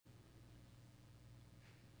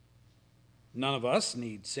None of us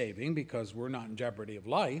need saving because we're not in jeopardy of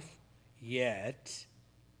life, yet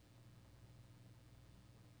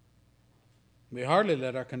we hardly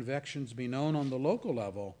let our convictions be known on the local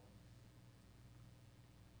level.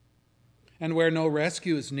 And where no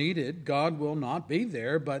rescue is needed, God will not be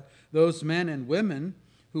there, but those men and women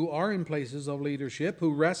who are in places of leadership,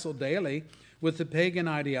 who wrestle daily with the pagan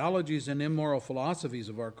ideologies and immoral philosophies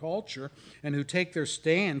of our culture, and who take their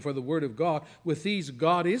stand for the Word of God, with these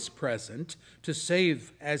God is present to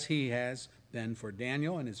save as he has been for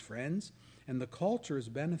Daniel and his friends, and the culture is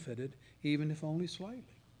benefited, even if only slightly.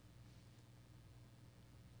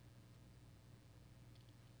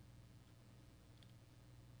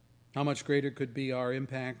 How much greater could be our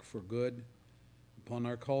impact for good upon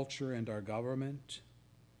our culture and our government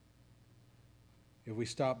if we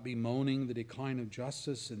stopped bemoaning the decline of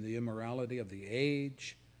justice and the immorality of the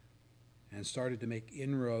age and started to make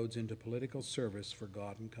inroads into political service for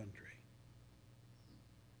God and country.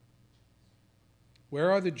 Where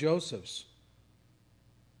are the Josephs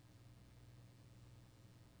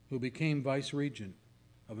who became vice-regent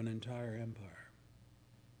of an entire empire?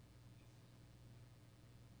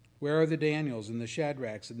 Where are the Daniels and the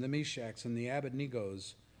Shadrachs and the Meshachs and the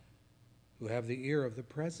Abednegos who have the ear of the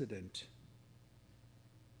president,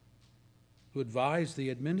 who advise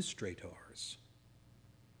the administrators,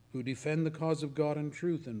 who defend the cause of God and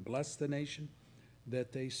truth and bless the nation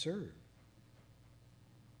that they serve?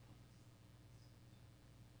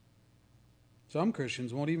 Some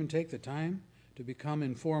Christians won't even take the time to become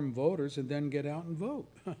informed voters and then get out and vote.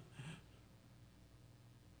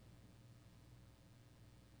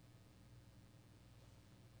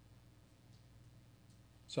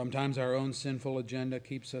 Sometimes our own sinful agenda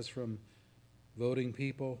keeps us from voting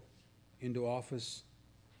people into office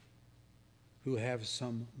who have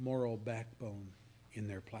some moral backbone in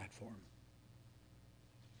their platform.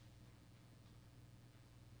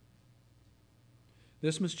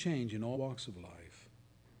 This must change in all walks of life.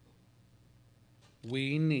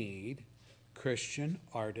 We need Christian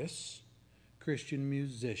artists, Christian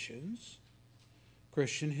musicians,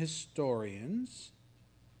 Christian historians,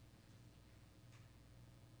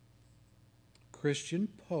 Christian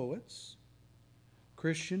poets,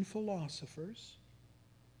 Christian philosophers.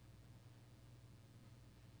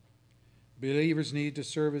 Believers need to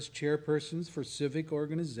serve as chairpersons for civic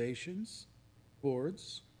organizations,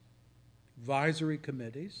 boards, advisory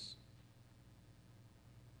committees.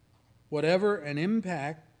 Whatever an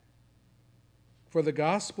impact for the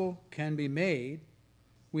gospel can be made,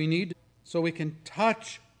 we need so we can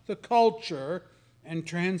touch the culture and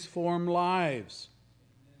transform lives.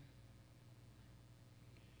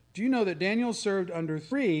 Do you know that Daniel served under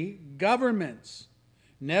 3 governments?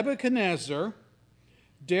 Nebuchadnezzar,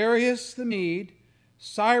 Darius the Mede,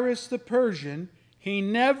 Cyrus the Persian. He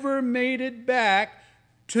never made it back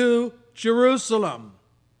to Jerusalem.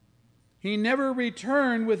 He never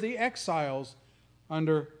returned with the exiles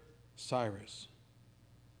under Cyrus.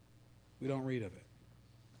 We don't read of it.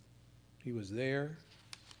 He was there.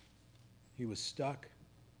 He was stuck,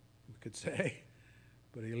 we could say,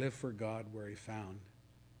 but he lived for God where he found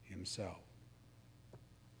himself.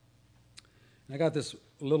 And I got this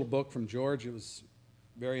little book from George. It was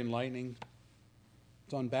very enlightening.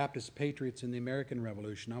 It's on Baptist patriots in the American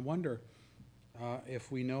Revolution. I wonder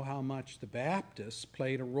if we know how much the Baptists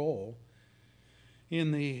played a role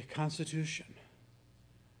in the Constitution,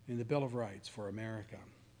 in the Bill of Rights for America.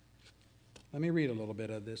 Let me read a little bit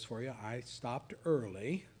of this for you. I stopped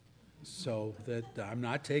early so that I'm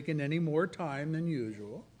not taking any more time than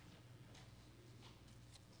usual.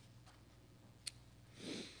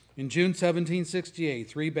 In June 1768,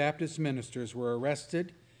 3 Baptist ministers were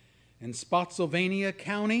arrested in Spotsylvania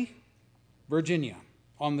County, Virginia,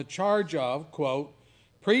 on the charge of, quote,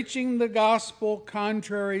 preaching the gospel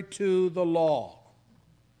contrary to the law.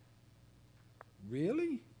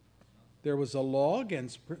 Really? There was a law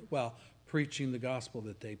against, preaching the gospel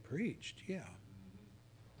that they preached, yeah.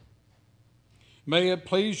 May it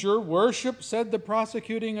please your worship, said the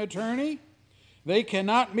prosecuting attorney, they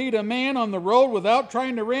cannot meet a man on the road without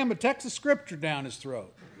trying to ram a text of scripture down his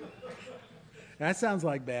throat. That sounds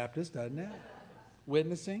like Baptist, doesn't it?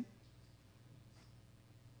 Witnessing.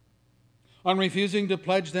 On refusing to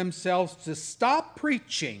pledge themselves to stop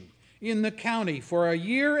preaching in the county for a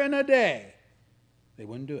year and a day, they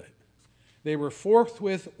wouldn't do it. They were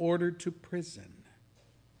forthwith ordered to prison.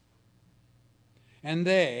 And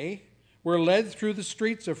they were led through the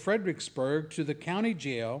streets of Fredericksburg to the county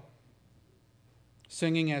jail,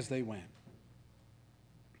 singing as they went.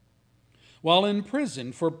 While in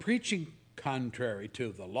prison for preaching contrary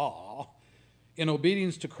to the law, In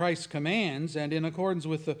obedience to Christ's commands and in accordance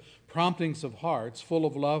with the promptings of hearts full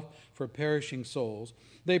of love for perishing souls,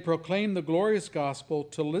 they proclaimed the glorious gospel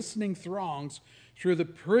to listening throngs through the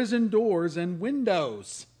prison doors and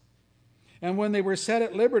windows. And when they were set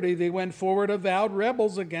at liberty, they went forward avowed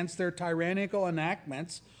rebels against their tyrannical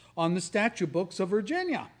enactments on the statute books of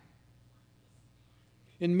Virginia.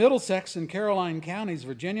 In Middlesex and Caroline counties,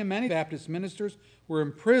 Virginia, many Baptist ministers were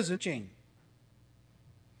imprisoned.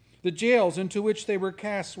 The jails into which they were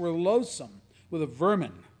cast were loathsome with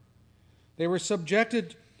vermin. They were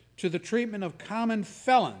subjected to the treatment of common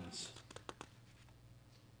felons.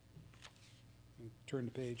 Turn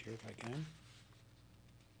the page here if I can.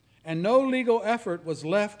 And no legal effort was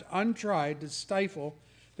left untried to stifle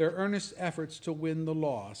their earnest efforts to win the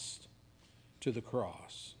lost to the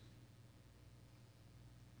cross.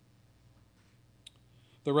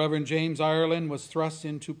 The Reverend James Ireland was thrust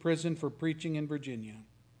into prison for preaching in Virginia.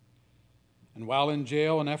 And while in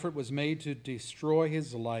jail, an effort was made to destroy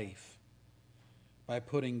his life by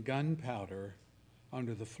putting gunpowder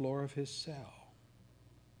under the floor of his cell.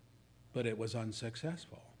 But it was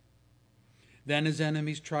unsuccessful. Then his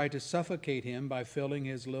enemies tried to suffocate him by filling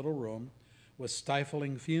his little room with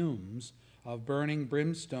stifling fumes of burning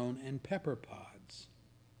brimstone and pepper pods.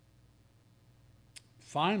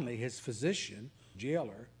 Finally, his physician,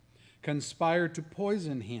 jailer, conspired to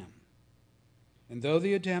poison him. And though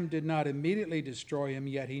the attempt did not immediately destroy him,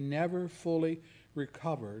 yet he never fully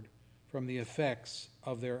recovered from the effects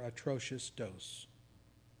of their atrocious dose.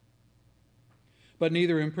 But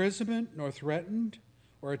neither imprisonment nor threatened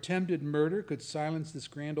or attempted murder could silence this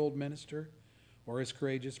grand old minister or his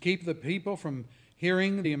courageous keep the people from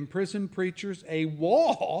hearing the imprisoned preachers. A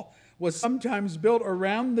wall was sometimes built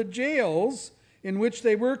around the jails in which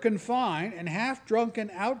they were confined, and half-drunken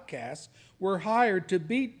outcasts were hired to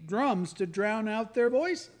beat drums to drown out their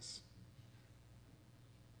voices.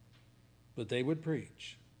 But they would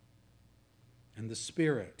preach, and the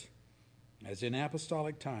Spirit, as in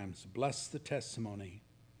apostolic times, blessed the testimony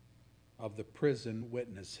of the prison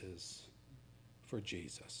witnesses for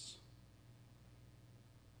Jesus.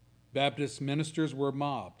 Baptist ministers were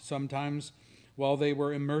mobbed. Sometimes, while they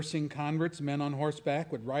were immersing converts, men on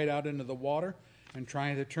horseback would ride out into the water and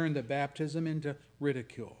try to turn the baptism into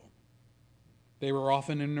ridicule. They were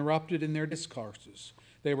often interrupted in their discourses.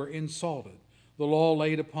 They were insulted. The law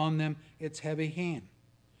laid upon them its heavy hand.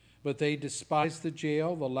 But they despised the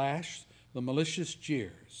jail, the lash, the malicious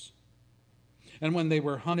jeers. And when they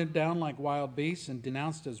were hunted down like wild beasts and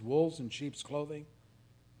denounced as wolves in sheep's clothing,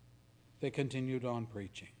 they continued on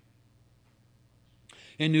preaching.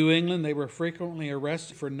 In New England, they were frequently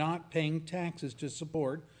arrested for not paying taxes to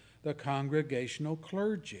support the congregational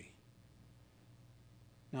clergy.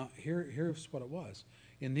 Now, here's what it was.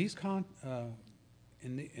 In these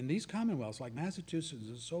commonwealths, like Massachusetts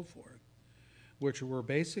and so forth, which were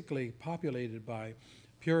basically populated by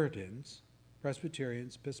Puritans,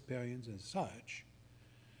 Presbyterians, Episcopalians, and such,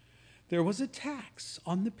 there was a tax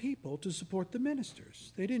on the people to support the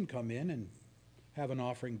ministers. They didn't come in and have an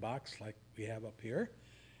offering box like we have up here,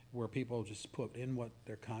 where people just put in what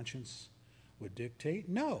their conscience would dictate.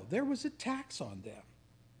 No, there was a tax on them.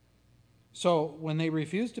 So when they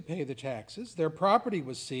refused to pay the taxes, their property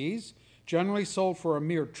was seized, generally sold for a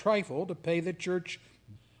mere trifle to pay the church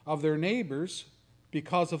of their neighbors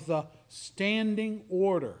because of the standing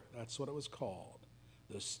order. That's what it was called.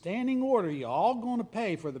 The standing order, you all going to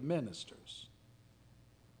pay for the ministers.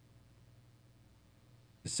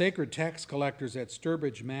 The sacred tax collectors at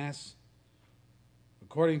Sturbridge, Mass.,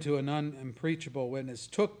 according to an unimpeachable witness,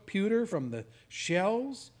 took pewter from the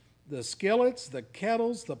shelves, the skillets, the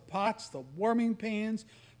kettles, the pots, the warming pans,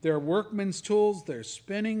 their workmen's tools, their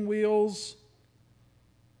spinning wheels.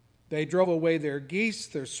 They drove away their geese,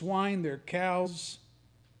 their swine, their cows.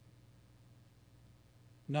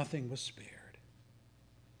 Nothing was spared.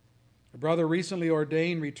 A brother recently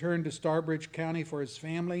ordained returned to Starbridge County for his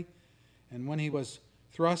family, and when he was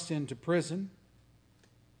thrust into prison,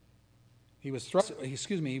 he was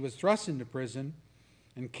thrust into prison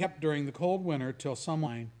and kept during the cold winter till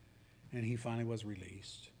sometime, and he finally was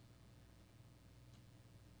released.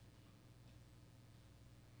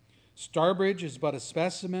 Starbridge is but a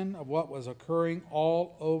specimen of what was occurring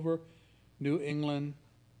all over New England,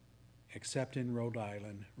 except in Rhode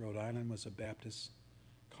Island. Rhode Island was a Baptist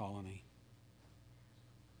colony.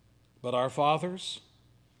 But our fathers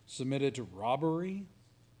submitted to robbery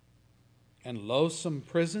and loathsome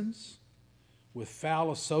prisons with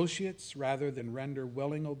foul associates rather than render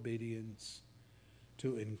willing obedience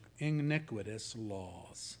to iniquitous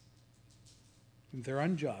laws. If they're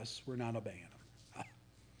unjust, we're not obeying them.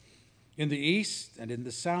 In the East and in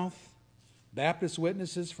the South, Baptist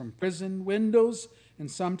witnesses from prison windows,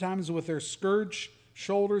 and sometimes with their scourged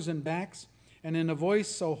shoulders and backs, and in a voice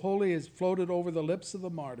so holy as floated over the lips of the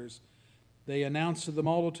martyrs, they announced to the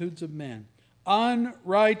multitudes of men,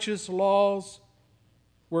 unrighteous laws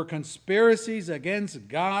were conspiracies against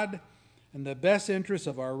God and the best interests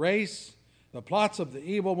of our race, the plots of the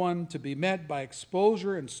evil one to be met by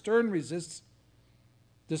exposure and stern resistance,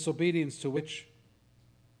 disobedience to which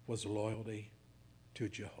was loyalty to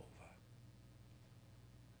Jehovah.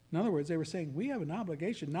 In other words, they were saying, we have an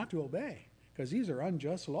obligation not to obey because these are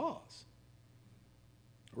unjust laws.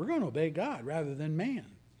 We're going to obey God rather than man.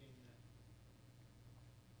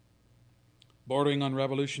 Bordering on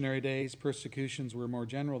revolutionary days, persecutions were more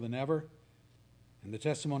general than ever, and the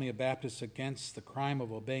testimony of Baptists against the crime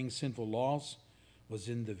of obeying sinful laws was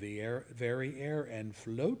in the very air and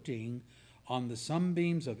floating on the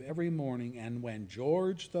sunbeams of every morning. And when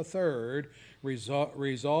George III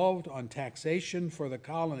resolved on taxation for the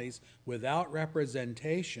colonies without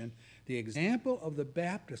representation, the example of the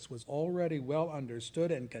Baptists was already well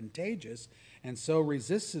understood and contagious, and so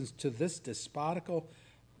resistance to this despotical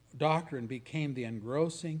doctrine became the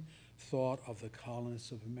engrossing thought of the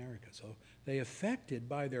colonists of America. So they affected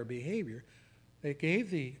by their behavior. They gave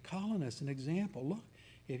the colonists an example. Look,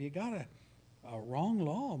 if you got a wrong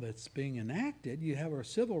law that's being enacted, you have a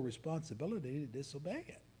civil responsibility to disobey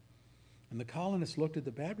it. And the colonists looked at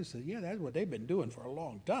the Baptists and said, yeah, that's what they've been doing for a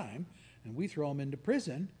long time, and we throw them into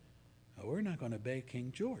prison. We're not going to obey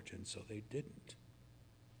King George, and so they didn't.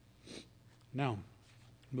 Now,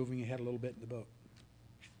 moving ahead a little bit in the book.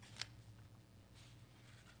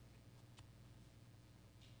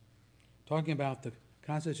 Talking about the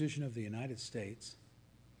Constitution of the United States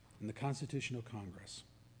and the Constitutional Congress.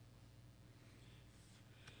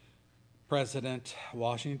 President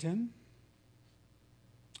Washington,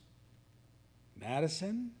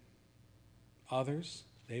 Madison, others,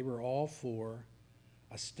 they were all for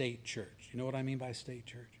a state church. You know what I mean by state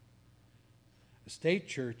church? A state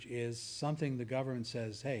church is something the government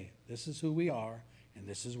says, hey, this is who we are, and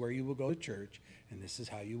this is where you will go to church, and this is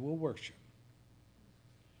how you will worship.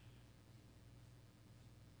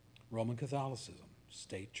 Roman Catholicism,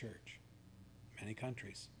 state church. Many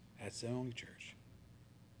countries, that's the only church.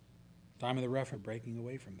 Time of the Referendum, breaking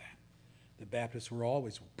away from that. The Baptists were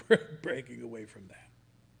always breaking away from that.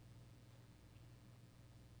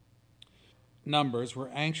 Numbers were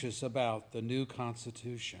anxious about the new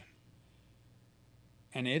Constitution,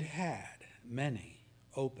 and it had many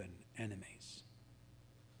open enemies.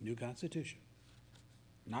 New Constitution.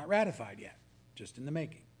 Not ratified yet, just in the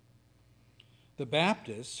making. The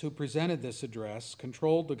Baptists who presented this address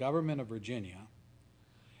controlled the government of Virginia,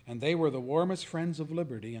 and they were the warmest friends of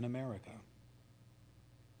liberty in America.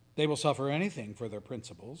 They will suffer anything for their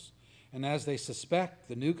principles, and as they suspect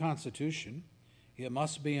the new Constitution, it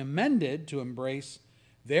must be amended to embrace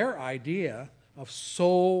their idea of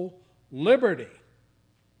soul liberty,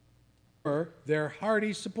 or their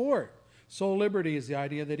hearty support. Soul liberty is the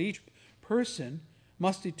idea that each person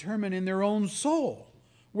must determine in their own soul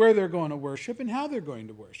where they're going to worship and how they're going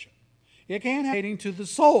to worship. You can't have hating to the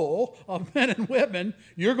soul of men and women,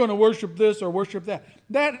 you're going to worship this or worship that.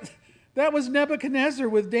 That was Nebuchadnezzar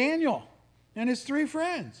with Daniel and his three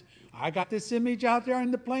friends. I got this image out there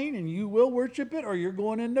on the plain, and you will worship it or you're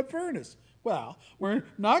going in the furnace. Well, we're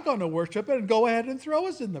not going to worship it, and go ahead and throw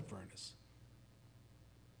us in the furnace.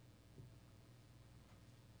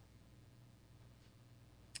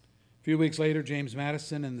 A few weeks later, James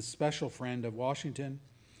Madison and the special friend of Washington,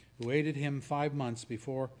 who aided him 5 months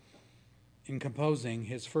before in composing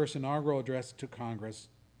his first inaugural address to Congress,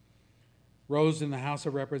 rose in the House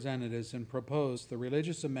of Representatives and proposed the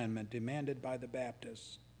religious amendment demanded by the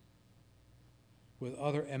Baptists with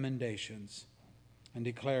other emendations, and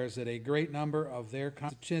declares that a great number of their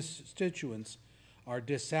constituents are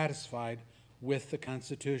dissatisfied with the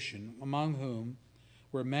Constitution, among whom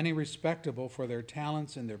were many respectable for their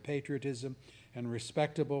talents and their patriotism, and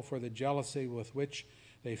respectable for the jealousy with which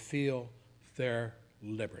they feel their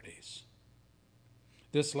liberties.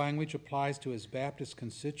 This language applies to his Baptist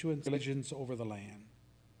constituents' religions over the land.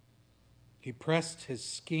 He pressed his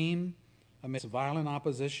scheme amidst violent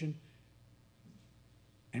opposition,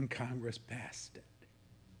 and Congress passed it.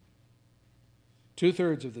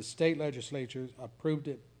 2/3 of the state legislatures approved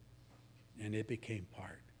it, and it became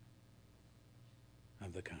part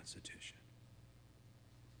of the Constitution.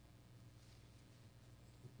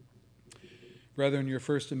 Brethren, your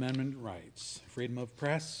First Amendment rights, freedom of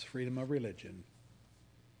press, freedom of religion,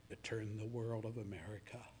 to turn the world of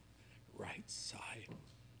America right side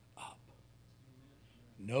up.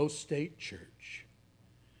 No state church,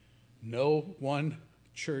 no one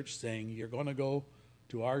church saying, you're going to go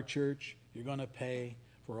to our church, you're going to pay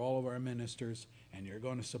for all of our ministers, and you're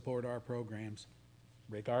going to support our programs,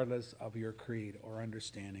 regardless of your creed or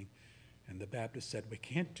understanding. And the Baptist said, we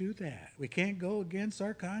can't do that. We can't go against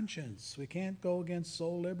our conscience. We can't go against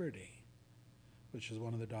soul liberty, which is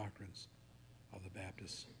one of the doctrines of the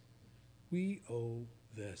Baptists. We owe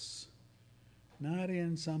this, not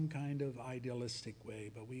in some kind of idealistic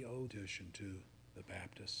way, but we owe addition to the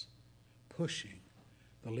Baptists, pushing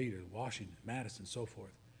the leaders, Washington, Madison, so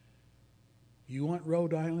forth. You want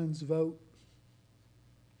Rhode Island's vote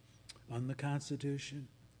on the Constitution?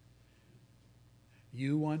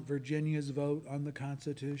 You want Virginia's vote on the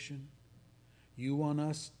Constitution? You want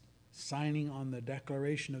us signing on the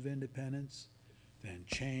Declaration of Independence? Then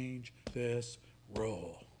change this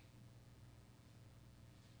rule.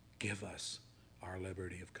 Give us our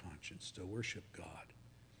liberty of conscience to worship God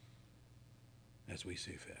as we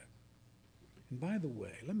see fit. And by the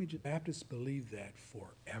way, Baptists believe that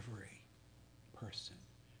for every person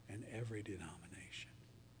and every denomination.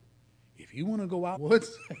 If you want to go out in the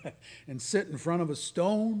woods and sit in front of a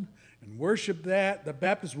stone and worship that, the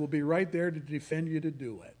Baptists will be right there to defend you to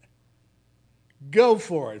do it. Go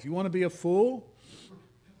for it. If you want to be a fool,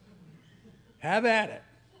 have at it.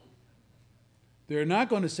 They're not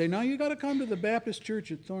going to say, no, you got to come to the Baptist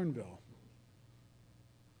church at Thornville.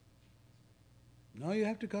 No, you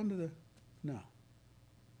have to come to the... No.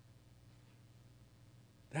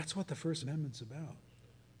 That's what the First Amendment's about.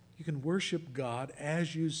 You can worship God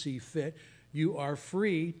as you see fit. You are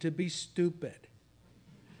free to be stupid.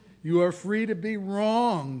 You are free to be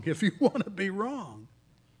wrong if you want to be wrong.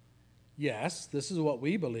 Yes, this is what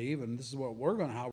we believe, and this is what how